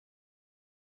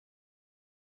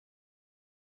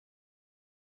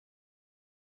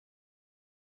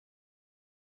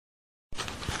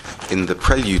In the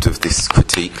prelude of this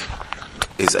critique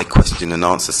is a question and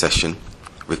answer session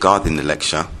regarding the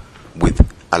lecture with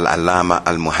Al-Allama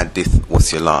Al-Muhaddith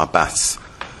Wasiullah Abbas.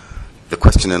 The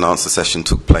question and answer session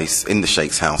took place in the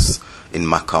Sheikh's house in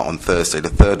Makkah on Thursday the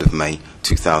 3rd of May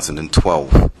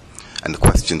 2012, and the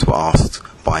questions were asked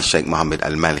by Sheikh Muhammad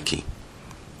Al-Maliki.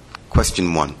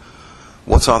 Question 1.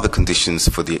 What are the conditions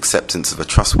for the acceptance of a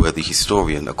trustworthy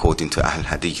historian according to Ahl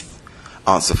Hadith?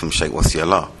 Answer from Sheikh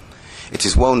Wasiullah. It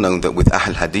is well known that with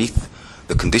Ahl Hadith,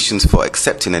 the conditions for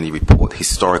accepting any report,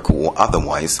 historical or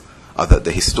otherwise, are that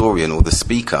the historian or the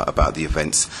speaker about the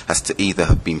events has to either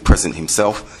have been present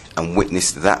himself and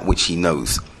witnessed that which he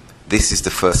knows. This is the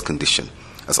first condition.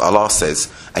 As Allah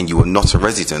says, and you were not a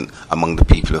resident among the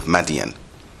people of Madian.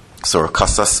 Surah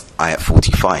Qasas, ayat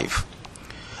 45.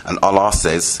 And Allah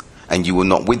says, and you were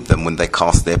not with them when they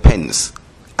cast their pens.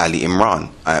 Ali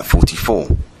Imran, ayat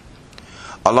 44.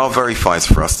 Allah verifies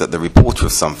for us that the reporter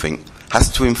of something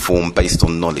has to inform based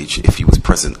on knowledge if he was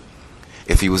present.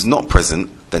 If he was not present,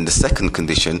 then the second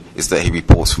condition is that he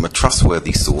reports from a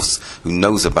trustworthy source who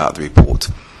knows about the report,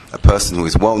 a person who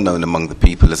is well known among the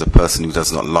people as a person who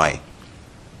does not lie.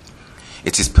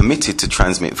 It is permitted to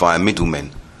transmit via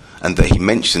middlemen, and that he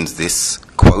mentions this,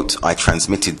 quote, I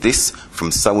transmitted this from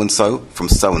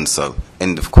so-and-so,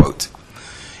 end of quote.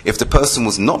 If the person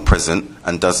was not present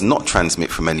and does not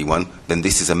transmit from anyone, then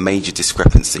this is a major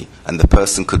discrepancy and the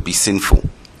person could be sinful.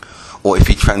 Or if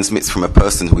he transmits from a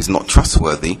person who is not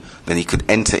trustworthy, then he could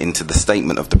enter into the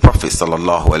statement of the Prophet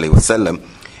sallallahu alaihi wasallam,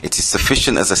 it is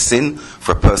sufficient as a sin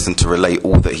for a person to relay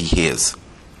all that he hears.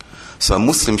 So a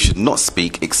Muslim should not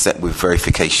speak except with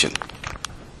verification.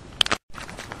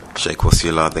 Shaykh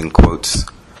Wasiullah then quotes,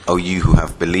 O you who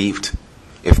have believed,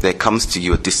 if there comes to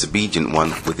you a disobedient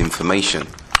one with information,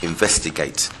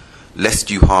 investigate, lest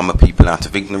you harm a people out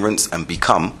of ignorance and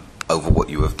become, over what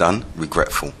you have done,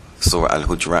 regretful. Surah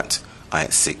Al-Hujurat,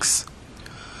 ayat 6.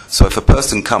 So if a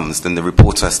person comes, then the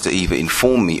reporter has to either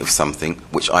inform me of something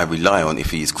which I rely on if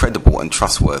he is credible and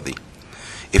trustworthy.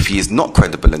 If he is not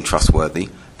credible and trustworthy,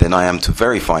 then I am to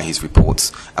verify his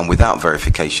reports, and without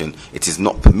verification, it is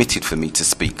not permitted for me to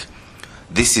speak.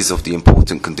 This is of the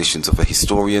important conditions of a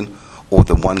historian, or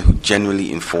the one who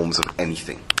generally informs of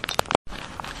anything.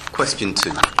 Question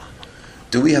 2.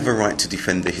 Do we have a right to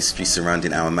defend the history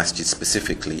surrounding our masjid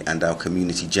specifically and our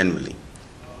community generally?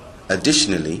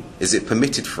 Additionally, is it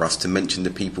permitted for us to mention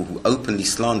the people who openly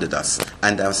slandered us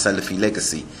and our Salafi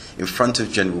legacy in front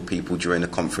of general people during a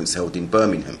conference held in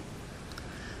Birmingham?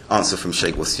 Answer from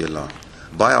Shaykh Wasiullah.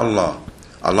 By Allah,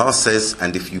 Allah says,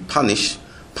 and if you punish,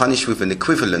 punish with an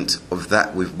equivalent of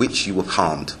that with which you were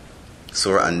harmed.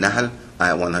 Surah An-Nahl,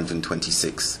 ayat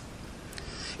 126.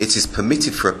 It is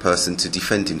permitted for a person to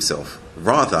defend himself.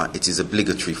 Rather, it is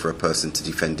obligatory for a person to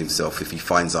defend himself if he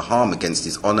finds a harm against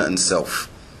his honor and self.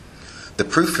 The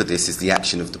proof for this is the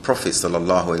action of the Prophet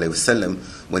ﷺ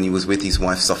when he was with his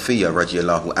wife Safiya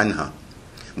radiallahu anha,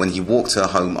 when he walked her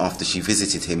home after she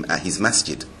visited him at his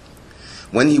masjid.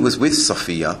 When he was with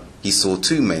Safiya, he saw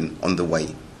two men on the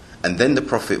way, and then the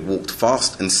Prophet walked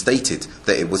fast and stated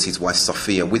that it was his wife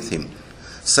Safiya with him,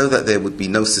 so that there would be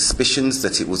no suspicions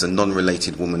that it was a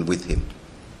non-related woman with him.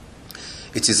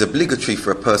 It is obligatory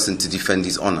for a person to defend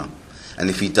his honor, and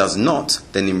if he does not,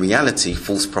 then in reality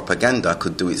false propaganda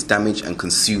could do its damage and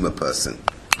consume a person.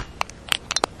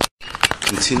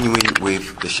 Continuing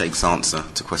with the Sheikh's answer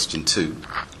to question 2,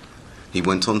 he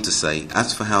went on to say,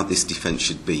 as for how this defense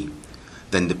should be,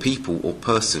 then the people or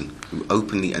person who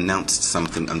openly announced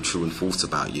something untrue and false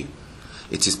about you,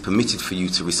 it is permitted for you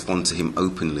to respond to him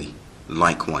openly.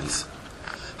 Likewise.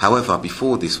 However,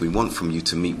 before this we want from you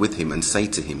to meet with him and say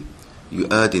to him, you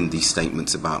erred in these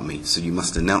statements about me, so you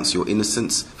must announce your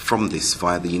innocence from this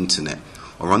via the internet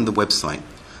or on the website,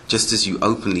 just as you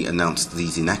openly announced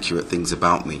these inaccurate things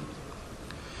about me.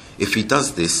 If he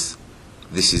does this,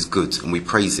 this is good and we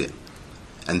praise it,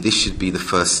 and this should be the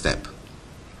first step.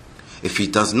 If he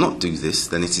does not do this,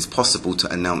 then it is possible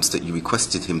to announce that you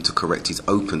requested him to correct his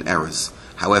open errors.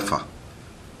 However,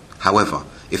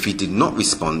 if he did not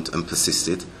respond and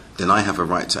persisted, then I have a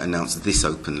right to announce this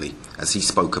openly, as he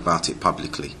spoke about it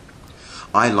publicly.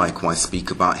 I likewise speak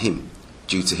about him,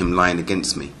 due to him lying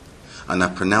against me, and I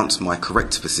pronounce my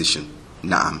correct position,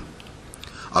 Na'am.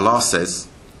 Allah says,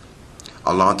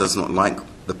 Allah does not like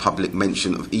the public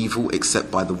mention of evil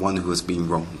except by the one who has been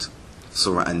wronged.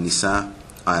 Surah An-Nisa,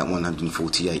 ayat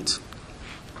 148.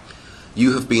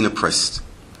 You have been oppressed,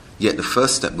 yet the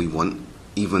first step we want,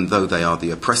 even though they are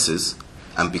the oppressors,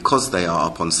 and because they are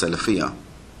upon Salafiyah,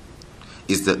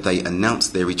 is that they announce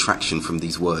their retraction from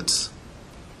these words.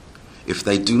 If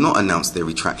they do not announce their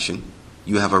retraction,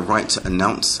 you have a right to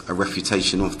announce a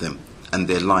refutation of them and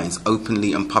their lies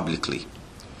openly and publicly.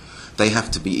 They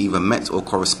have to be either met or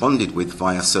corresponded with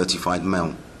via certified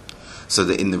mail, so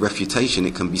that in the refutation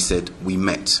it can be said, we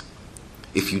met,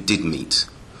 if you did meet,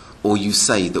 or you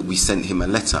say that we sent him a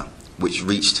letter which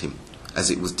reached him, as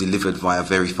it was delivered via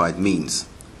verified means,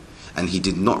 and he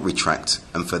did not retract,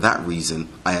 and for that reason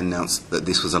I announced that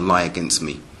this was a lie against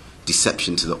me,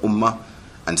 deception to the Ummah,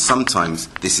 and sometimes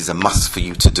this is a must for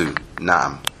you to do.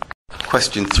 Na'am.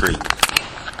 Question 3.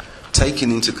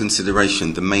 Taking into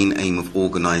consideration the main aim of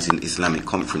organising Islamic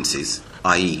conferences,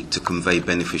 i.e. to convey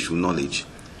beneficial knowledge,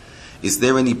 is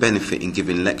there any benefit in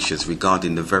giving lectures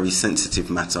regarding the very sensitive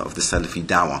matter of the Salafi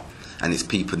Dawah and its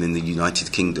people in the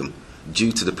United Kingdom,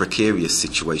 due to the precarious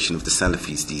situation of the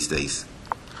Salafis these days?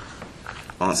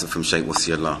 Answer from Shaykh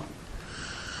Wasiullah.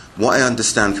 What I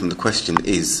understand from the question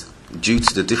is, due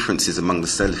to the differences among the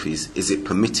Salafis, is it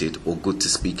permitted or good to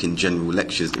speak in general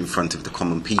lectures in front of the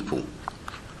common people?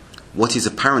 What is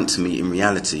apparent to me in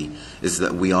reality is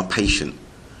that we are patient,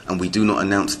 and we do not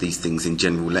announce these things in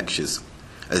general lectures,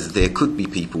 as there could be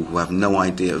people who have no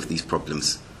idea of these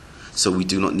problems, so we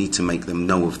do not need to make them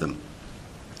know of them.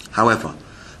 However,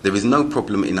 there is no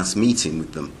problem in us meeting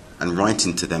with them and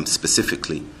writing to them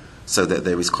specifically, so that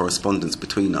there is correspondence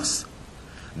between us.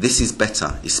 This is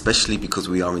better, especially because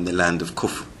we are in the land of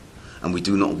kufr, and we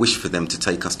do not wish for them to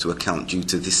take us to account due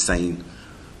to this saying.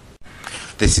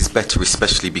 This is better,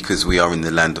 especially because we are in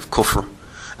the land of kufr,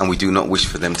 and we do not wish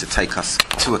for them to take us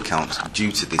to account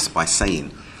due to this by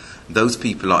saying, those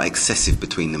people are excessive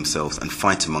between themselves and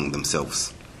fight among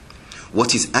themselves.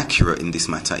 What is accurate in this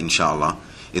matter, inshallah,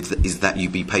 is that you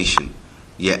be patient,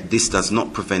 yet this does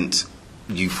not prevent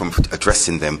you from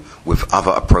addressing them with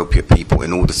other appropriate people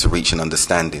in order to reach an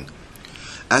understanding.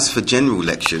 As for general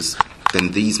lectures,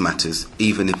 then these matters,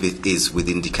 even if it is with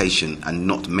indication and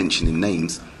not mentioning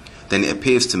names, then it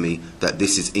appears to me that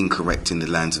this is incorrect in the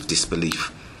lands of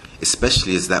disbelief,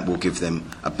 especially as that will give them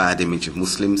a bad image of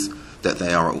Muslims, that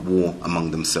they are at war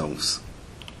among themselves.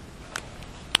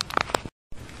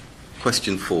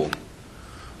 Question 4.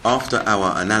 After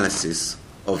our analysis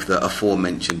of the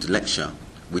aforementioned lecture,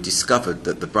 we discovered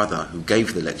that the brother who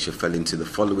gave the lecture fell into the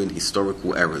following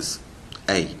historical errors.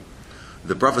 A.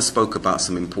 The brother spoke about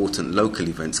some important local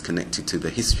events connected to the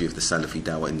history of the Salafi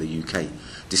Dawah in the UK,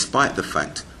 despite the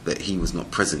fact that he was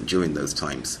not present during those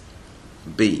times.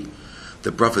 B.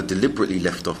 The brother deliberately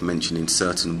left off mentioning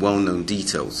certain well-known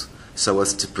details so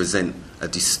as to present a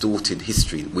distorted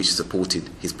history which supported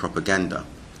his propaganda.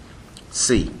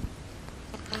 C.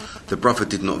 The brother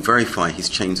did not verify his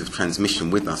chains of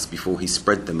transmission with us before he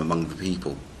spread them among the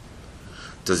people.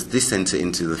 Does this enter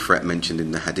into the threat mentioned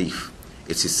in the hadith?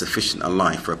 It is sufficient a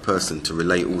lie for a person to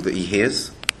relay all that he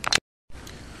hears?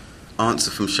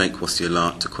 Answer from Shaykh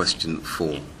Wasiullah to question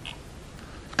 4.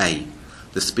 A.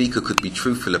 The speaker could be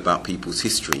truthful about people's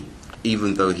history,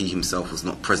 even though he himself was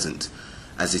not present,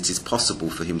 as it is possible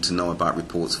for him to know about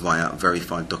reports via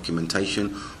verified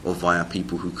documentation or via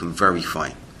people who can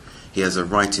verify. He has a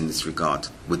right in this regard,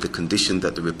 with the condition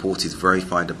that the report is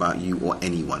verified about you or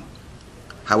anyone.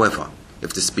 However,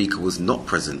 if the speaker was not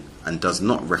present and does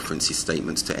not reference his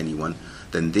statements to anyone,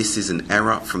 then this is an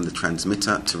error from the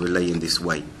transmitter to relay in this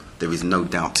way. There is no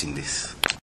doubt in this.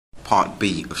 Part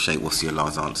B of Shaykh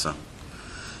Wasiullah's answer.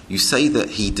 You say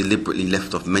that he deliberately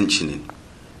left off mentioning,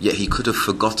 yet he could have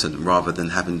forgotten rather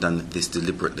than having done this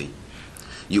deliberately.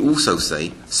 You also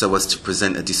say, so as to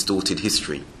present a distorted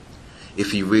history.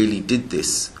 If he really did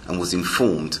this and was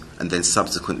informed and then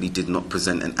subsequently did not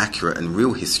present an accurate and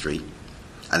real history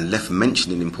and left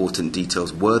mentioning important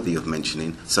details worthy of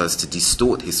mentioning so as to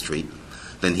distort history,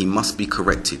 then he must be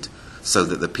corrected so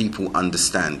that the people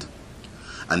understand.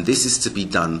 And this is to be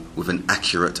done with an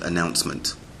accurate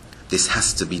announcement. This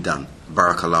has to be done.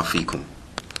 Barakallahu feekum.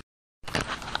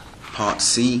 Part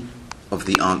C of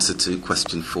the answer to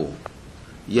question 4.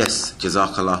 Yes,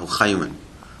 Jazakallahu khairan.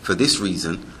 For this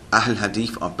reason, Ahl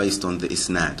Hadith are based on the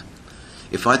Isnad.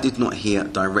 If I did not hear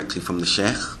directly from the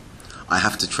Shaykh, I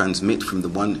have to transmit from the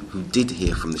one who did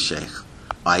hear from the Shaykh,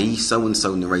 i.e.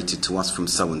 so-and-so narrated to us from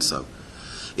so-and-so.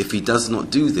 If he does not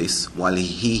do this, while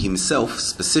he himself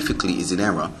specifically is in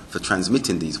error for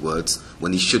transmitting these words,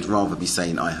 when he should rather be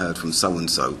saying, I heard from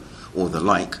so-and-so, or the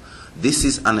like, this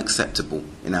is unacceptable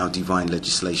in our divine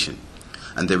legislation.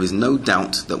 And there is no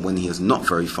doubt that when he has not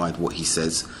verified what he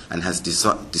says and has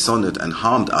dishonoured and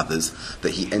harmed others,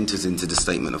 that he enters into the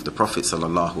statement of the Prophet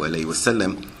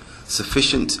ﷺ,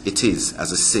 sufficient it is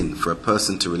as a sin for a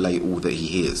person to relay all that he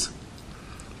hears.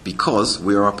 Because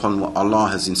we are upon what Allah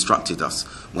has instructed us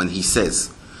when he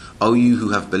says, O you who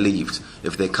have believed,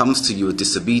 if there comes to you a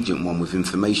disobedient one with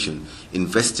information,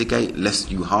 investigate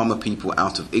lest you harm a people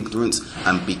out of ignorance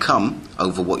and become,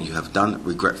 over what you have done,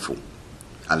 regretful.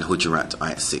 Al-Hujurat,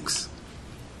 Ayat 6.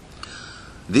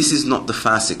 This is not the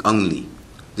fasiq only.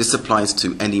 This applies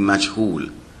to any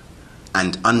majhul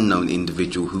and unknown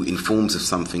individual who informs of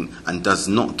something and does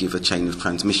not give a chain of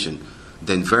transmission.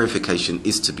 Then verification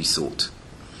is to be sought.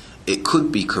 It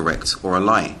could be correct or a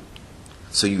lie.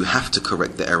 So you have to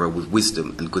correct the error with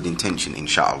wisdom and good intention,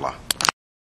 inshallah.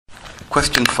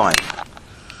 Question 5.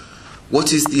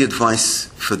 What is the advice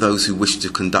for those who wish to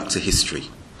conduct a history?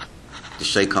 The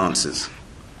Shaykh answers,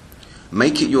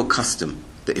 make it your custom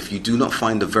that if you do not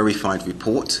find a verified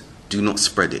report, do not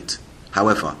spread it.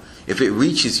 However, if it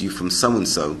reaches you from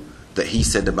so-and-so that he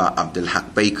said about Abdul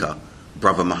Haq Baker,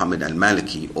 brother Muhammad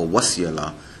al-Maliki, or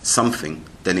Wasiyallah, something,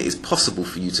 then it is possible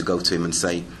for you to go to him and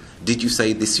say, did you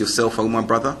say this yourself, O my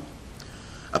brother?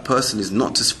 A person is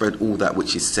not to spread all that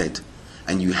which is said,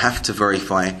 and you have to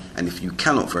verify, and if you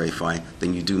cannot verify,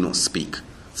 then you do not speak,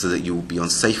 so that you will be on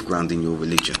safe ground in your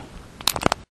religion.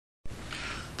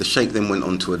 The Shaykh then went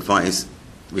on to advise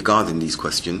regarding these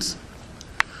questions.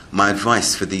 My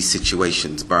advice for these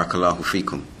situations, barakallahu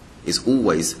fikum, is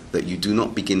always that you do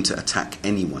not begin to attack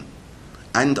anyone.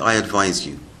 And I advise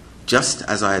you, just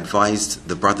as I advised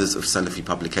the brothers of Salafi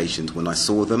publications when I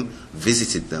saw them,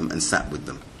 visited them and sat with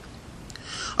them.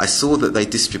 I saw that they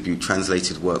distribute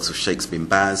translated works of Sheikhs bin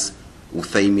Baz,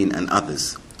 Uthaymin and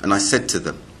others, and I said to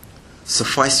them,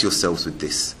 suffice yourselves with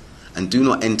this, and do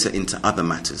not enter into other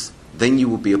matters, then you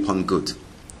will be upon good.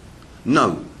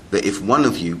 Know that if one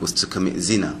of you was to commit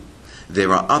zina,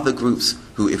 there are other groups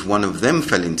who, if one of them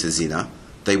fell into zina,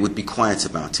 they would be quiet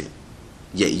about it.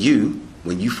 Yet you,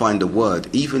 when you find a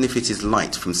word, even if it is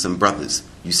light from some brothers,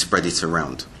 you spread it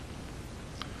around.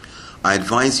 I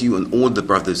advise you and all the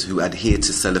brothers who adhere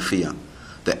to Salafiyah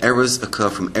that errors occur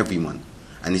from everyone,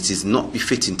 and it is not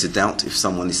befitting to doubt if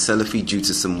someone is Salafi due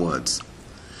to some words.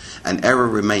 An error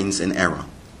remains an error,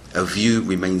 a view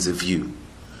remains a view,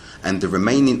 and the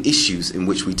remaining issues in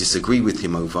which we disagree with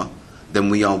him over, then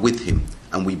we are with him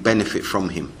and we benefit from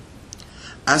him.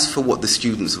 As for what the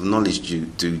students of knowledge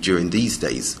do during these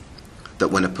days, that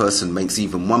when a person makes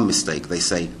even one mistake, they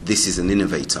say, this is an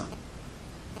innovator.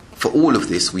 For all of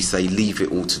this, we say, leave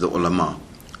it all to the ulama,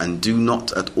 and do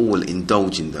not at all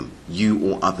indulge in them, you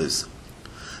or others.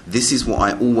 This is what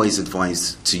I always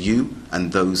advise to you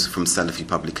and those from Salafi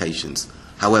publications.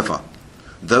 However,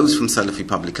 those from Salafi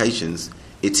publications,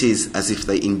 it is as if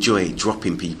they enjoy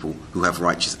dropping people who have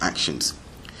righteous actions.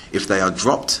 If they are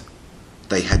dropped,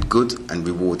 they had good and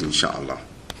reward, inshallah.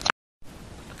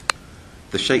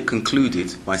 The Shaykh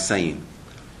concluded by saying,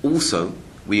 also,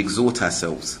 we exhort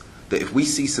ourselves that if we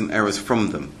see some errors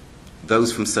from them,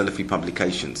 those from Salafi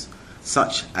publications,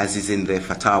 such as is in their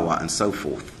fatwa and so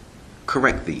forth,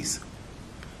 correct these.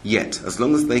 Yet, as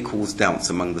long as they cause doubts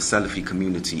among the Salafi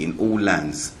community in all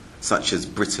lands, such as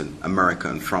Britain, America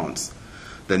and France,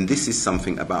 then this is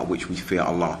something about which we fear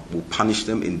Allah will punish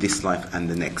them in this life and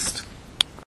the next.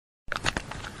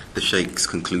 The Shaykh's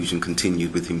conclusion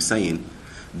continued with him saying,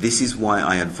 this is why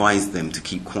I advise them to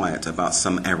keep quiet about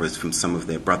some errors from some of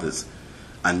their brothers,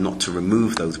 and not to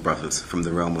remove those brothers from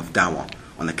the realm of dawah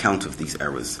on account of these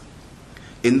errors.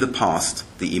 In the past,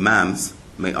 the Imams,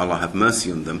 may Allah have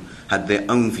mercy on them, had their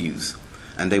own views,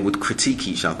 and they would critique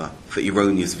each other for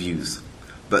erroneous views,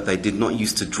 but they did not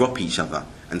use to drop each other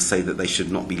and say that they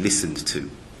should not be listened to.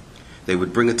 They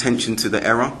would bring attention to the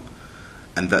error,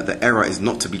 and that the error is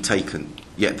not to be taken,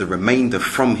 yet the remainder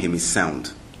from him is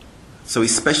sound. So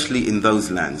especially in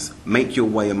those lands, make your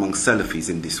way among Salafis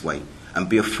in this way, and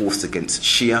be a force against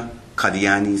Shia,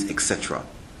 Qadianis, etc.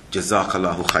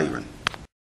 Jazakallahu khairan.